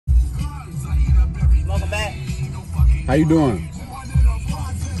How you doing?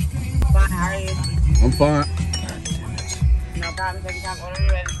 Fine, how are you? I'm fine. No problem, take your time. Order you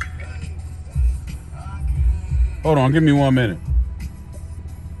ready. Hold on, give me 1 minute.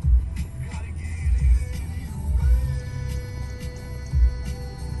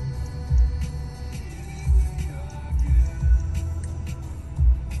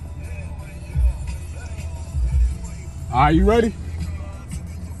 All right, you ready?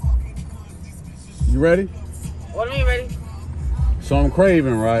 You ready? Order me ready. So I'm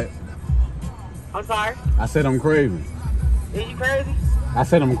craving, right? I'm sorry. I said I'm craving. Is you crazy? I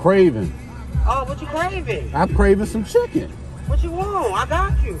said I'm craving. Oh, what you craving? I'm craving some chicken. What you want? I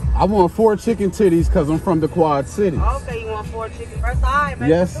got you. I want 4 chicken titties because I'm from the Quad Cities. Okay, you want 4 chicken breasts? All right, man.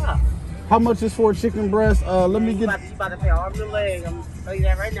 Yes. What's up? How much is 4 chicken breasts? Let me You get. about to pay arm and leg. I'm gonna tell you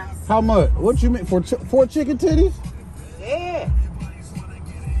that right now. How much? What you mean for 4 chicken titties? Yeah.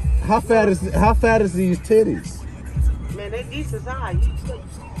 How fat is these titties? Man, they decent size. You still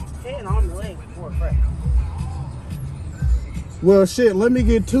paying arm and leg for a breast. Well, shit. Let me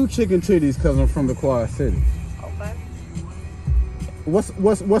get 2 chicken titties because I'm from the Quad Cities. Okay.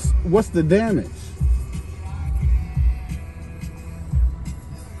 What's the damage?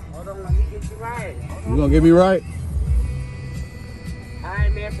 Hold on, let me get you right. You gonna get me right? All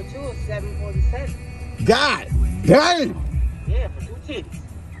right, man. For 2 it's $7.47. God damn! Yeah, for 2 titties.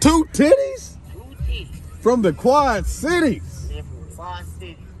 2 titties 2 titties. from the Quad Cities. Yeah, from the Quad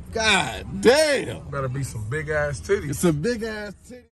City. God damn! Better be some big ass titties. It's a big ass titty.